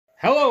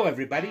Hello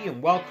everybody and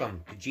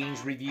welcome to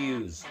Gene's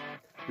Reviews.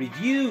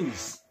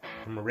 Reviews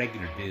from a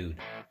regular dude,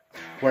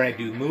 where I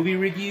do movie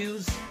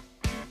reviews,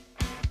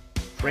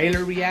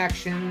 trailer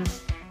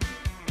reactions,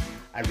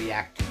 I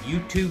react to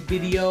YouTube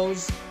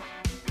videos,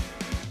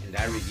 and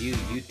I review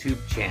YouTube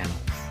channels.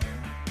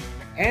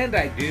 And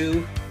I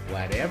do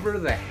whatever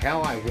the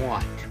hell I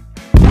want.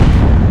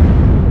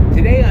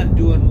 Today I'm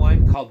doing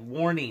one called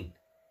Warning,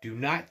 Do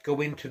Not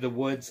Go Into the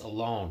Woods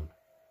Alone.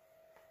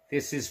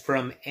 This is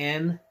from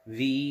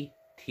NVTV.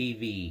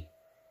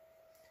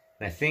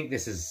 And I think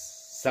this is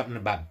something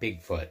about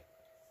Bigfoot.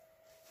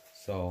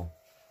 So,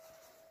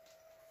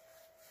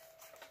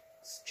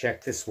 let's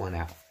check this one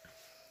out.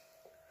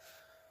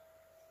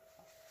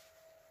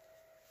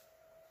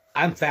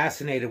 I'm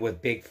fascinated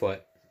with Bigfoot,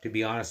 to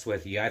be honest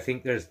with you. I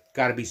think there's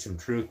got to be some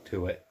truth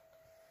to it.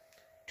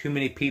 Too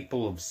many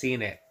people have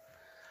seen it.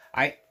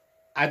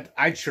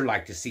 I'd sure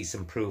like to see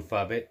some proof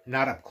of it.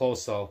 Not up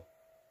close, though.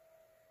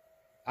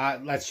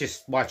 Let's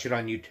just watch it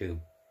on YouTube.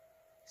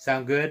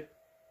 Sound good?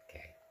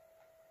 Okay.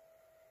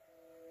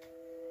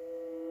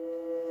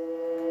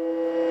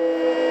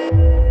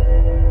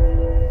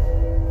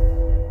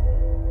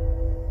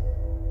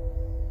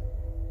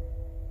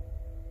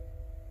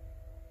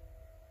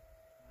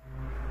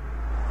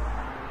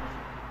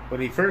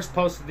 When we first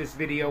posted this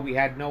video, we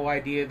had no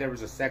idea there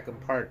was a second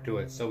part to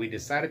it, so we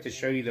decided to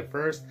show you the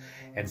first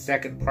and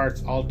second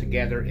parts all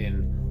together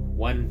in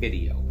one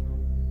video.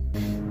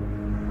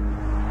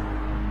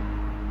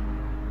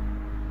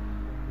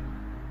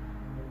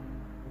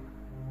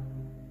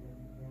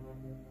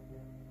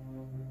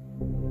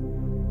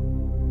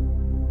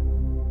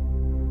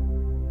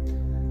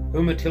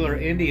 Umatilla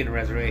Indian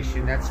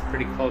Reservation, that's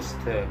pretty close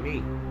to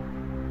me.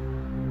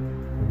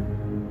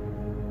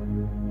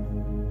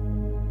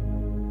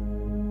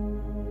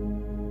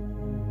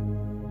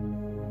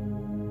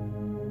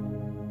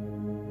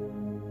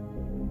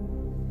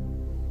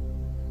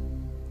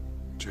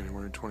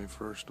 January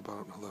 21st,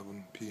 about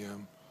 11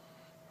 p.m.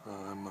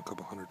 I'm a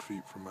couple hundred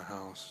feet from my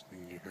house. You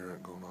can hear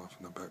it going off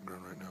in the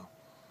background right now.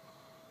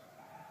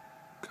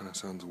 Kind of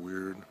sounds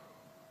weird.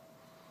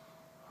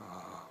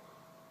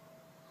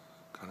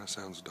 Kind of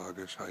sounds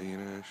doggish,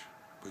 hyena-ish,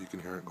 but you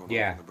can hear it going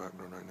off in the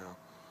background right now.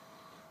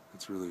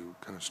 It's really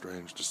kind of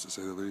strange, just to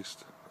say the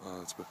least.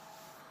 It's been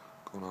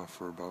going off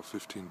for about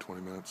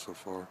 15-20 minutes so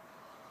far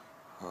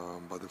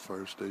by the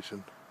fire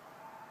station.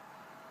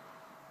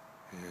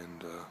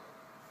 And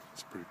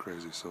it's pretty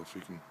crazy, so if you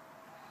can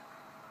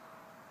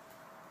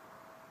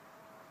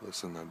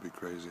listen, that'd be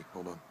crazy.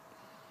 Hold on.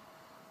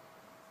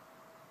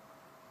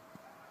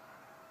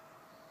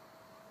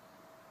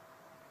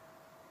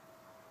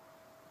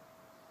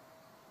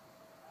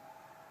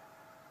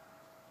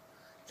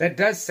 That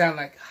does sound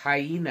like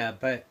hyena,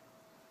 but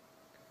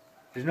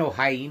there's no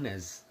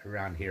hyenas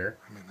around here.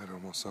 I mean, that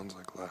almost sounds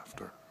like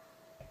laughter.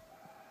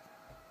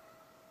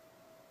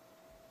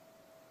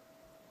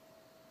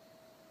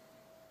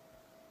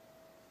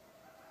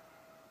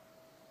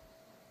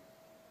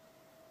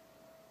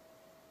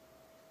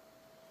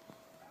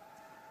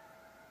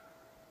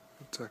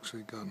 It's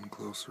actually gotten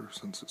closer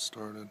since it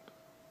started.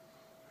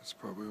 It's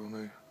probably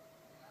only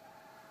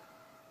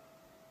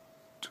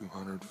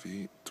 200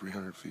 feet,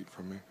 300 feet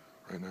from me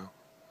right now.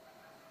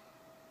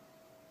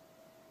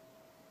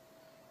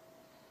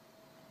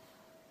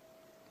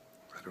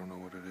 I don't know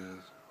what it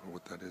is or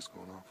what that is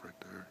going off right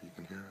there. You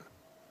can hear it.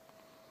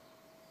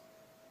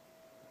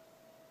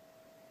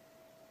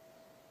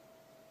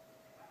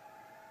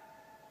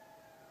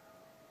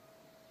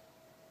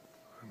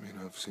 I mean,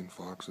 I've seen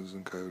foxes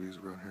and coyotes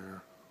around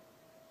here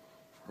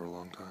for a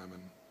long time,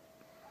 and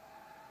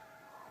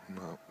I'm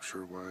not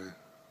sure why,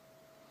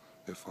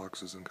 if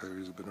foxes and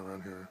coyotes have been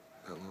around here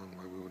that long,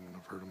 why we wouldn't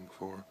have heard them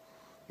before.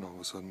 And all of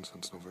a sudden,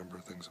 since November,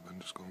 things have been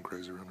just going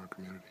crazy around our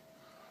community.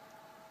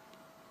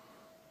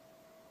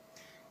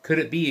 Could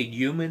it be a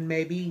human,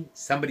 maybe?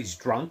 Somebody's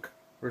drunk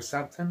or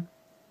something?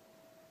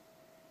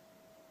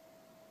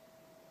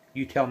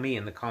 You tell me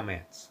in the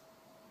comments.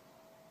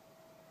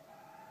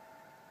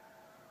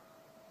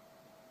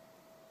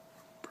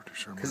 Pretty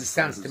sure because it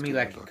sounds to me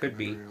like it could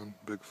be. On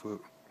Bigfoot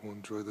will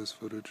enjoy this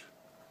footage.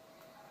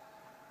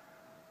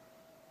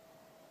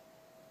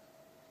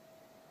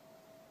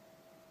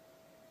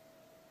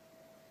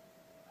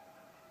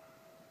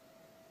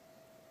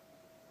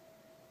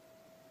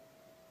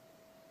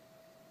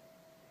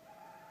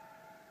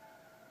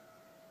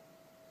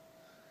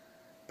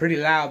 Pretty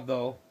loud,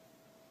 though.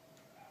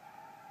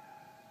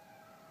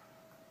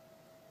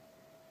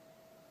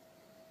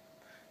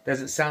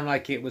 Doesn't sound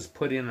like it was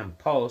put in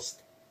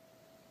post.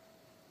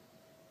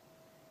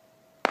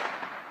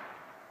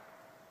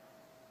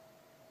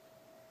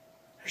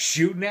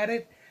 Shooting at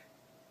it?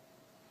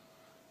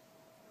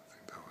 I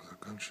think that was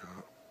a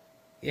gunshot.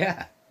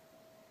 Yeah.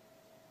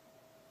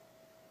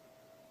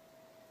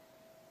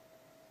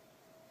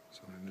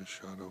 Somebody just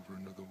shot over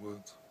into the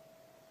woods.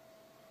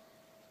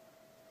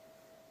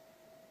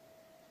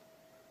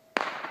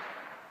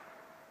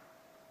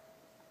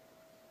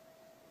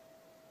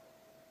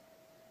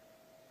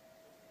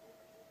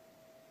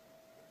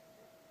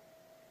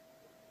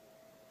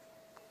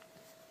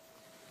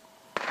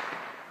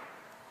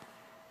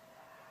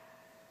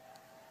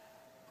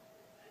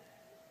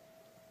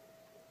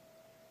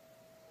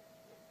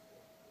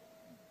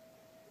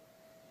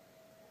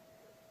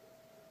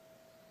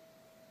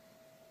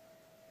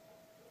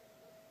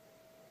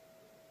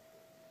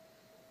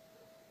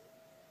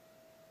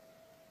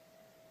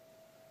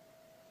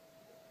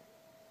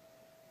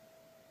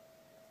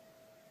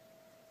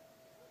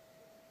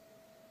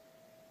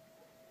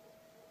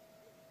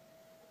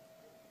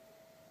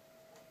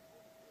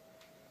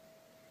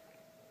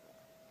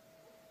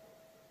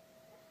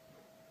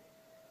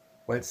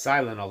 Went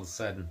silent all of a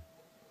sudden.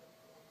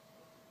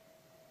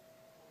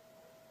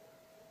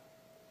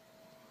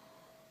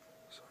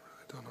 So I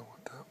really don't know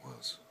what that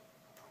was.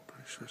 I'm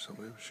pretty sure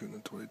somebody was shooting a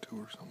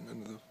 22 or something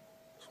into the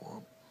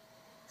swamp.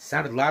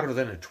 Sounded louder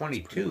than a It's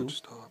pretty 22. much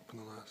stopped in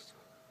the last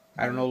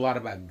I don't know a lot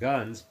about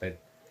guns, but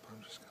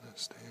I'm just gonna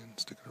stand,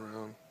 sticking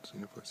around,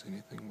 seeing if I see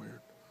anything weird.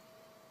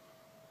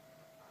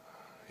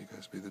 You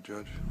guys be the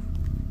judge.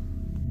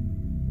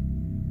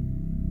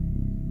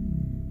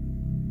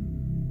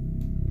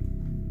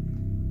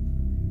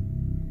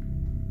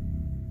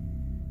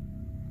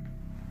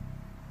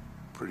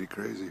 Pretty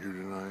crazy here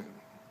tonight.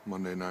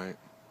 Monday night.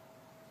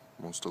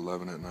 Almost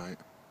 11 at night.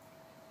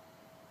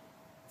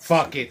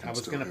 fuck it. I was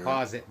Still going to here.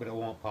 pause it, but it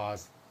won't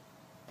pause.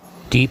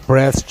 Deep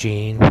breaths,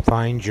 Gene.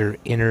 Find your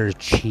inner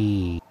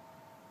chi.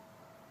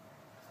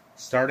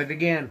 Start it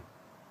again.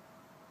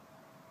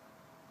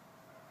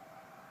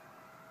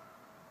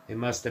 They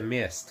must have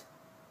missed.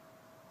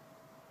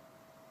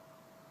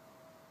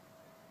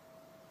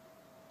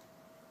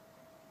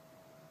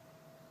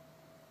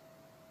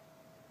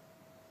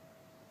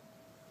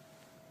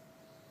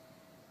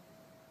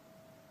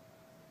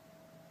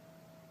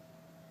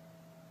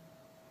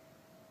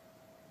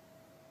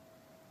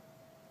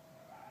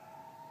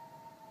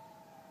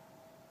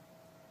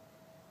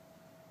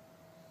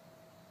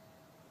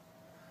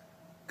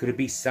 Could it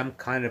be some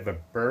kind of a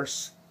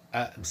burst?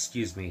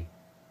 Excuse me.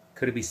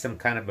 Could it be some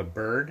kind of a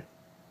bird?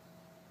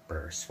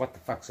 Burst. What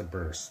the fuck's a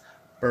burst?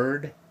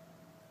 Bird?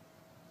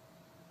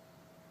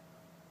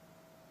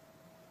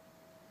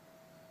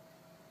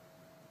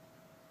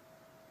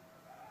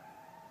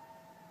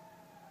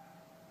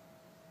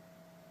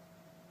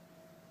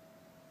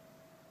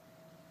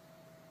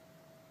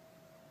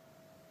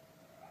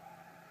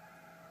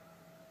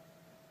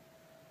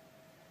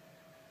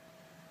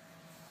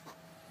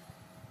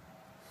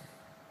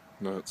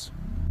 Nuts.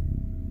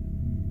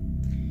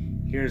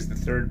 Here's the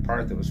third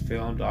part that was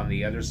filmed on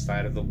the other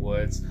side of the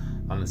woods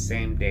on the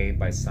same day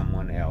by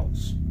someone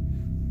else.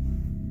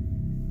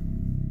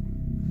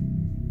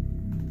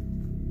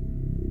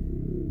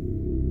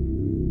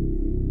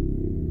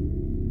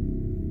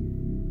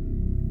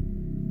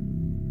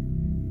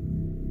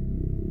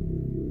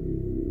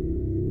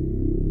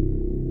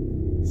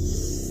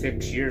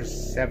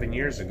 Seven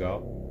years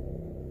ago.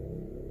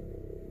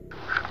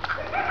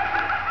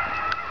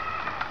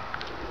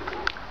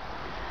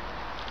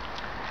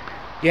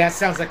 Yeah, it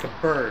sounds like a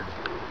bird.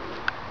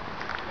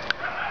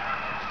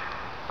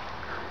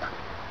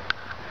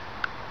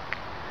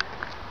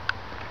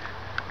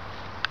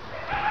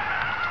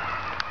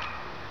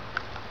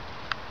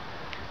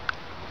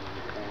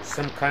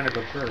 Some kind of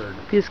a bird.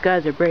 These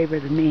guys are braver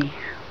than me.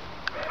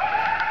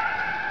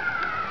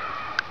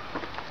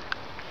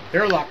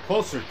 They're a lot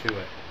closer to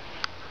it.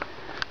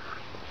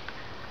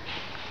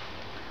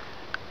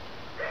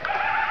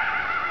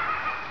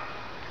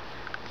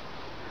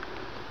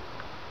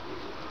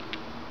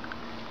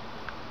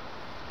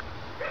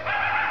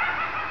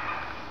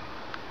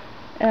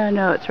 Oh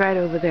no, it's right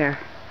over there.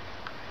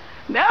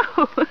 No!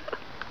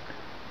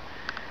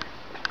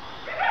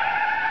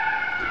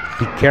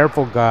 Be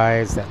careful,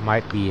 guys. That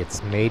might be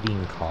its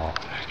mating call.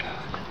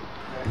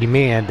 You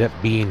may end up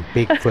being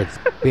Bigfoot's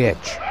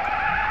bitch.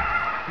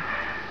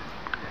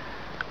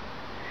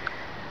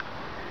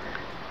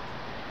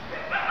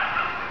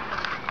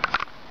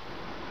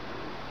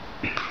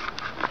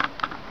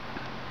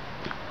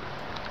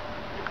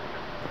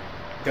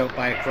 Don't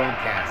buy a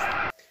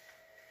Chromecast.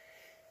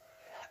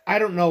 I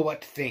don't know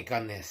what to think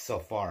on this so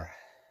far.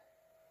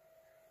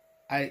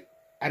 I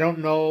don't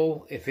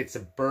know if it's a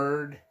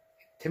bird.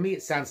 To me,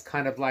 it sounds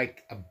kind of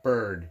like a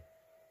bird.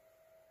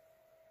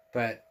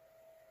 But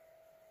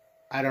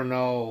I don't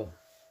know.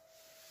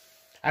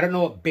 I don't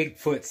know what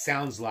Bigfoot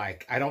sounds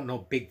like. I don't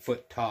know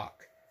Bigfoot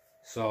talk.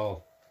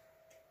 So,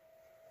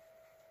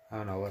 I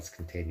don't know. Let's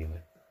continue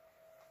it.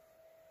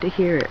 To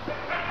hear it.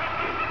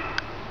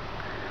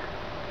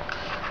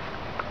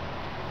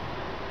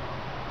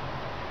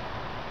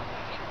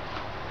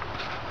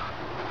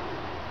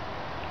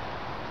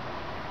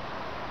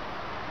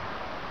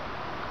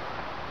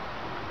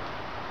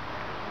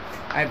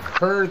 I've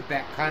heard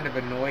that kind of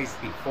a noise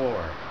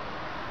before.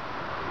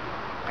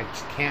 I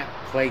just can't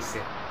place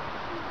it.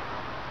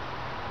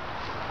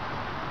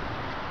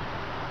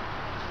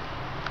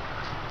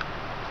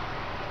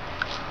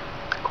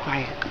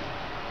 Quiet.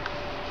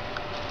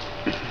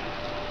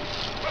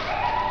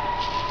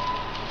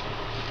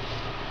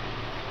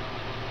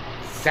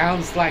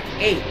 Sounds like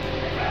ape.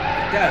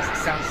 It does.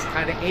 It sounds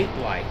kind of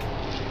ape-like.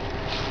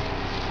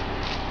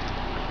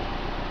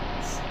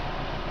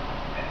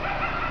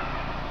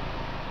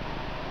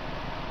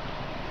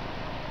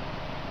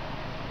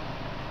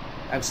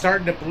 I'm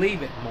starting to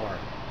believe it more.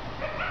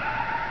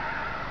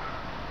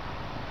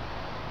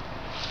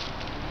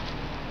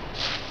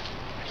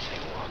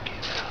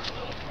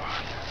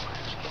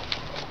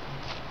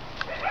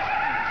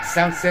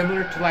 Sounds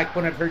similar to like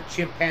when I've heard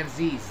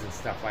chimpanzees and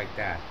stuff like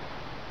that.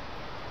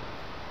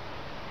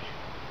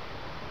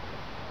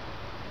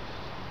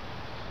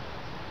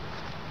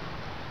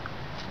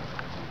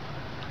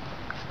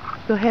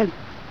 Go ahead.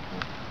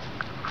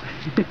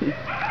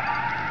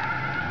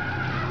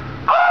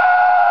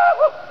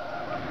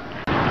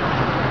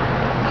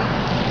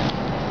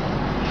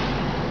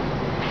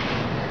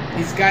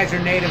 These guys are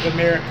Native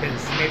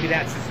Americans. Maybe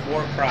that's his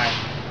war cry.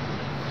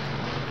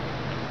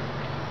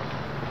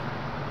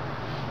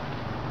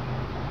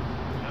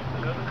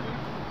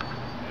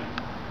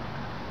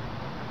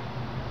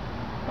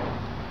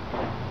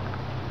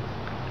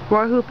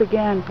 War whoop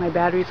again. My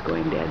battery's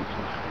going dead.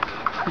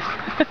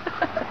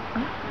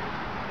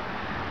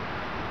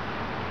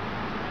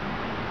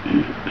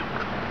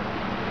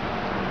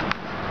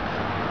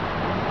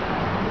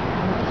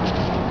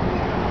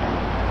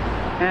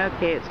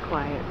 Okay, it's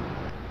quiet.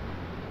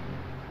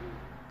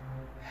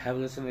 Have a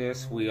listen to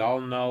this. We all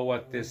know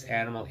what this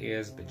animal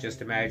is, but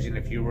just imagine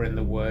if you were in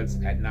the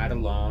woods at night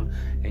alone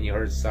and you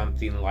heard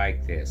something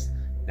like this.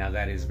 Now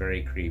that is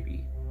very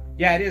creepy.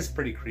 Yeah, it is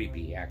pretty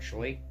creepy,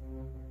 actually.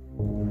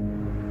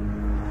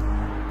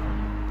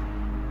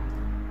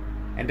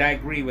 And I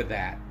agree with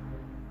that.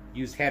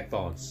 Use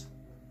headphones,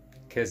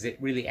 because it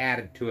really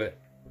added to it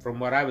from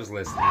what I was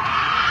listening.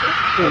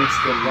 Oh, it's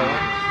still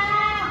going.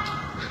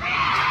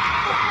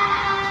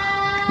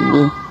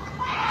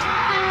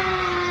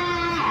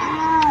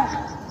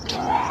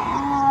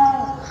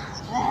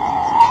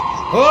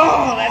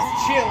 Oh,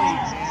 that's chilly,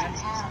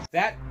 man.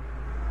 That...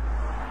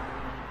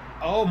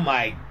 Oh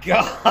my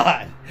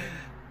God.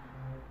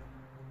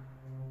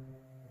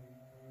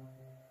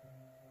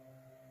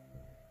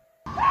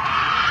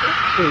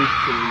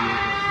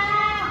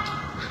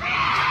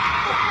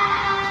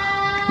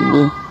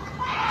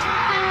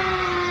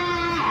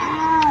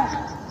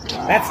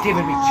 That's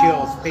giving me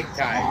chills big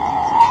time.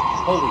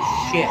 Holy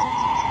shit.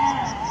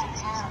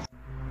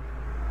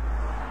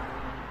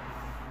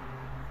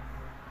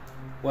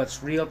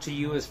 What's real to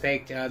you is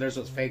fake to others.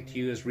 What's fake to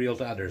you is real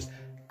to others.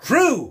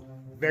 True!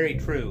 Very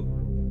true.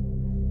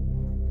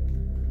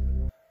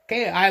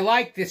 Okay, I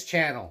like this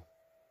channel.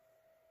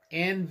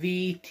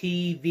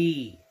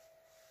 NVTV.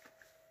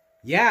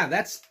 Yeah,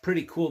 that's a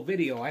pretty cool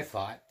video, I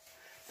thought.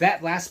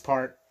 That last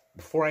part,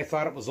 before I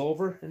thought it was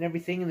over and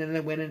everything, and then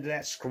they went into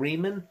that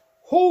screaming.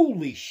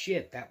 Holy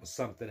shit, that was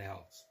something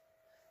else.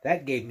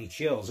 That gave me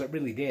chills. It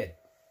really did.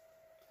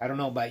 I don't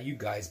know about you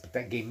guys, but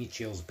that gave me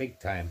chills big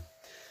time.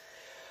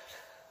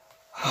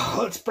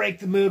 Let's break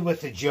the mood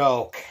with a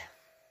joke.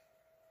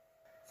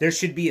 There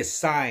should be a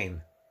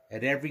sign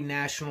at every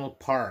national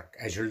park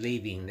as you're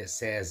leaving that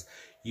says,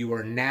 "You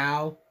are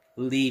now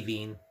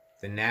leaving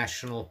the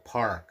national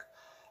park.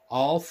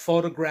 All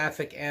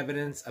photographic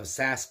evidence of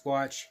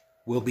Sasquatch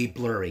will be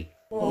blurry."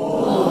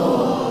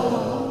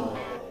 Oh.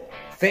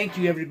 Thank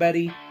you,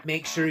 everybody.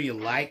 Make sure you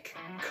like,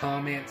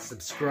 comment,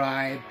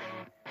 subscribe,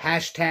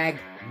 hashtag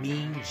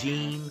Mean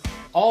Gene,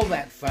 all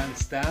that fun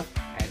stuff,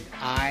 and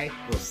I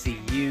will see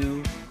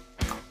you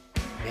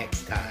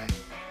next time.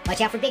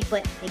 Watch out for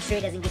Bigfoot. Make sure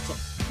he doesn't get you.